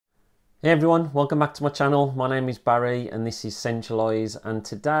Hey everyone, welcome back to my channel. My name is Barry and this is Centralise, and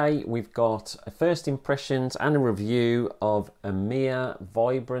today we've got a first impressions and a review of Emir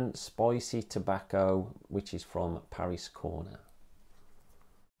Vibrant Spicy Tobacco, which is from Paris Corner.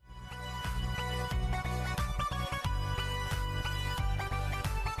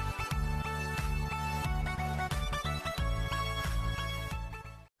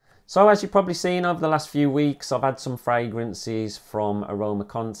 So as you've probably seen over the last few weeks, I've had some fragrances from Aroma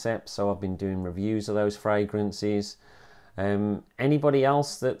Concepts, so I've been doing reviews of those fragrances. Anybody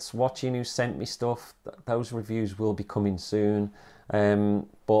else that's watching who sent me stuff, those reviews will be coming soon.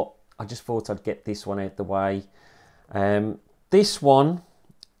 But I just thought I'd get this one out the way. This one,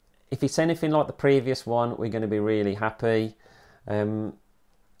 if it's anything like the previous one, we're going to be really happy.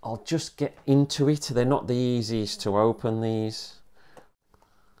 I'll just get into it. They're not the easiest to open, these.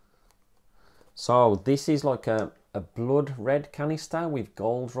 So this is like a blood red canister with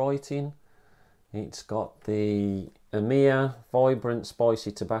gold writing. It's got the Emir Vibrant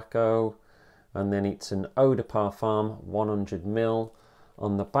Spicy Tobacco, and then it's an eau de parfum 100ml.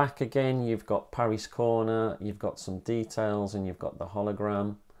 On the back again you've got Paris Corner, you've got some details, and you've got the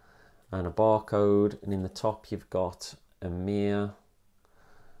hologram and a barcode, and in the top you've got Emir.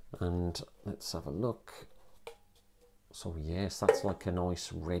 And let's have a look. So yes, that's like a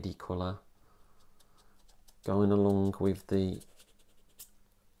nice reddy colour, going along with the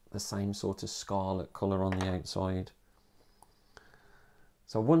same sort of scarlet colour on the outside.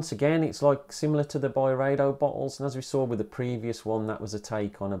 So once again, it's like similar to the Byredo bottles, and as we saw with the previous one, that was a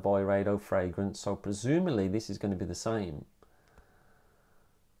take on a Byredo fragrance, so presumably this is going to be the same.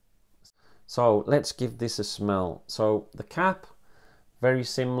 So let's give this a smell. So the cap, very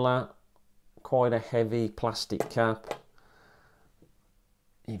similar, quite a heavy plastic cap.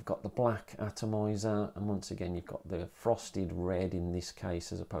 You've got the black atomizer, and once again you've got the frosted red in this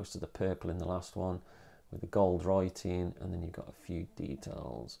case as opposed to the purple in the last one, with the gold writing, and then you've got a few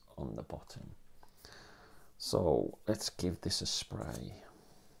details on the bottom. So let's give this a spray.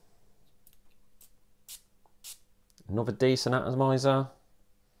 Another decent atomizer.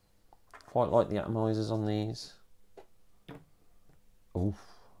 Quite like the atomizers on these. Oof.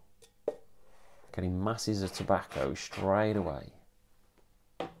 Getting masses of tobacco straight away.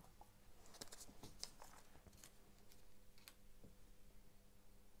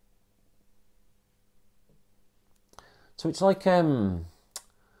 So it's like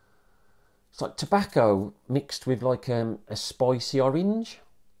tobacco mixed with like a spicy orange.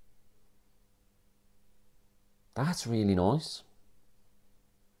 That's really nice.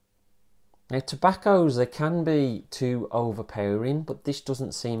 Now tobaccos, they can be too overpowering, but this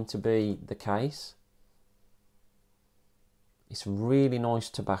doesn't seem to be the case. It's really nice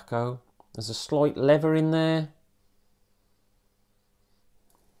tobacco. There's a slight leather in there.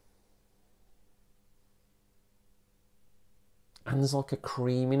 And there's like a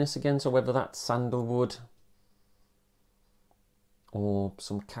creaminess again, so whether that's sandalwood or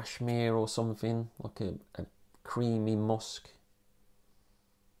some cashmere or something, like a creamy musk.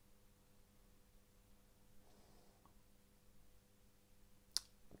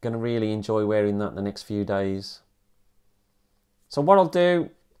 Gonna really enjoy wearing that the next few days. So what I'll do,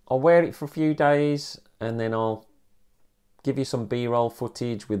 I'll wear it for a few days and then I'll give you some B-roll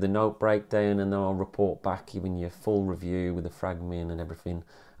footage with the note breakdown, and then I'll report back giving you a full review with the fragment and everything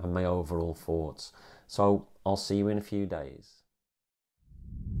and my overall thoughts. So I'll see you in a few days.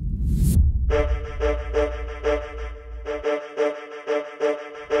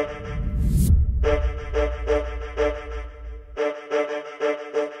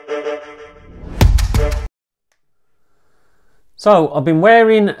 So I've been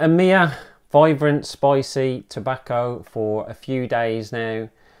wearing Emir Vibrant Spicy Tobacco for a few days now.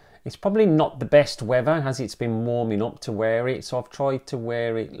 It's probably not the best weather as it's been warming up to wear it, so I've tried to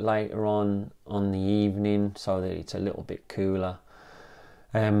wear it later on the evening so that it's a little bit cooler.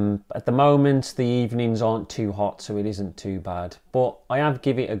 At the moment the evenings aren't too hot, so it isn't too bad, but I have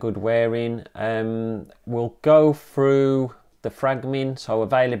given it a good wearing. We'll go through the fragment. So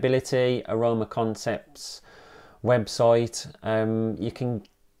availability, Aroma Concepts website. You can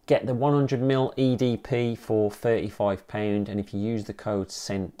get the 100ml EDP for £35, and if you use the code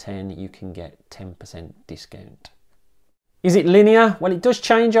CENT10 you can get 10% discount. Is it linear? Well, it does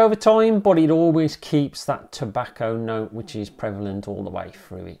change over time, but it always keeps that tobacco note which is prevalent all the way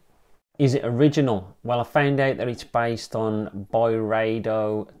through it. Is it original? Well, I found out that it's based on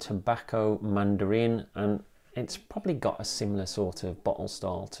Byredo Tobacco Mandarin, and it's probably got a similar sort of bottle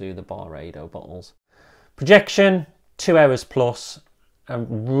style to the Byredo bottles. Projection, 2 hours plus. a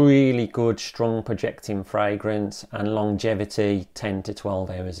really good strong projecting fragrance, and longevity 10 to 12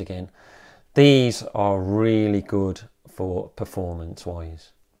 hours again. These are really good for performance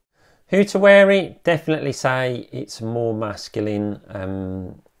wise. Who to wear it? Definitely say it's more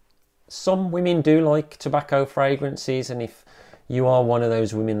masculine. Some women do like tobacco fragrances, and if you are one of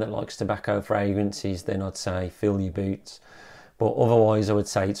those women that likes tobacco fragrances, then I'd say fill your boots. But otherwise I would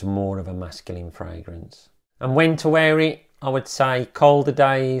say it's more of a masculine fragrance. And when to wear it, I would say colder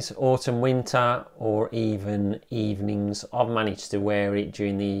days, autumn, winter, or even evenings. I've managed to wear it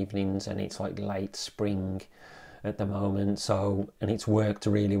during the evenings, and it's like late spring at the moment, and it's worked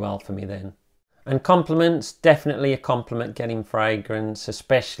really well for me then. And compliments, definitely a compliment getting fragrance,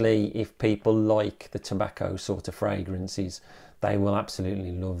 especially if people like the tobacco sort of fragrances. They will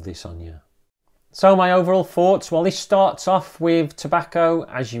absolutely love this on you. So my overall thoughts, well, this starts off with tobacco,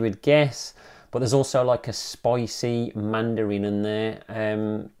 as you would guess, but there's also like a spicy mandarin in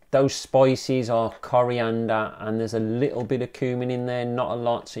there. Those spices are coriander, and there's a little bit of cumin in there, not a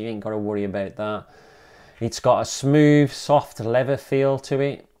lot, so you ain't got to worry about that. It's got a smooth, soft leather feel to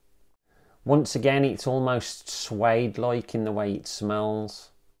it. Once again, it's almost suede-like in the way it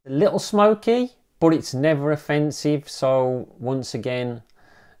smells. A little smoky, but it's never offensive, so once again,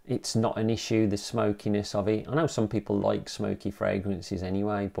 it's not an issue, the smokiness of it. I know some people like smoky fragrances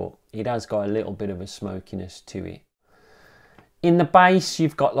anyway, but it has got a little bit of a smokiness to it. In the base,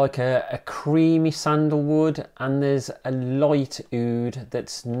 you've got like a creamy sandalwood, and there's a light oud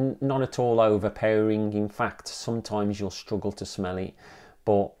that's not at all overpowering. In fact, sometimes you'll struggle to smell it,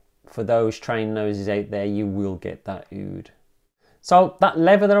 but for those trained noses out there, you will get that oud. So that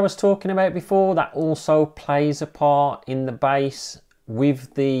leather that I was talking about before, that also plays a part in the base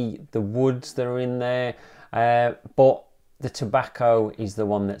with the woods that are in there, but the tobacco is the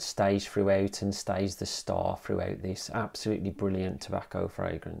one that stays throughout and stays the star throughout this. Absolutely brilliant tobacco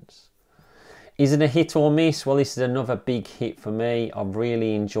fragrance. Is it a hit or miss? Well, this is another big hit for me. I've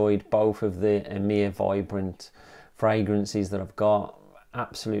really enjoyed both of the Emir Vibrant fragrances that I've got.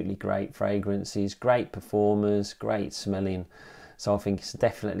 Absolutely great fragrances, great performers, great smelling. So I think it's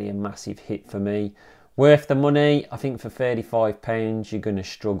definitely a massive hit for me. Worth the money. I think for £35 you're going to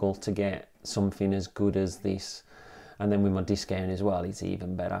struggle to get something as good as this. And then with my discount as well, it's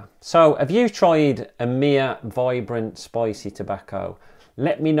even better. So have you tried Emir Vibrant Spicy Tobacco?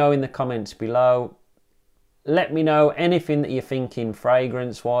 Let me know in the comments below. Let me know anything that you're thinking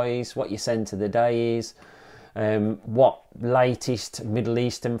fragrance wise, what your scent of the day is, what latest Middle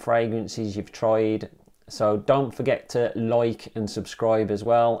Eastern fragrances you've tried. So don't forget to like and subscribe as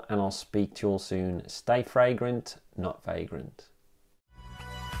well, and I'll speak to you all soon. Stay fragrant, not vagrant.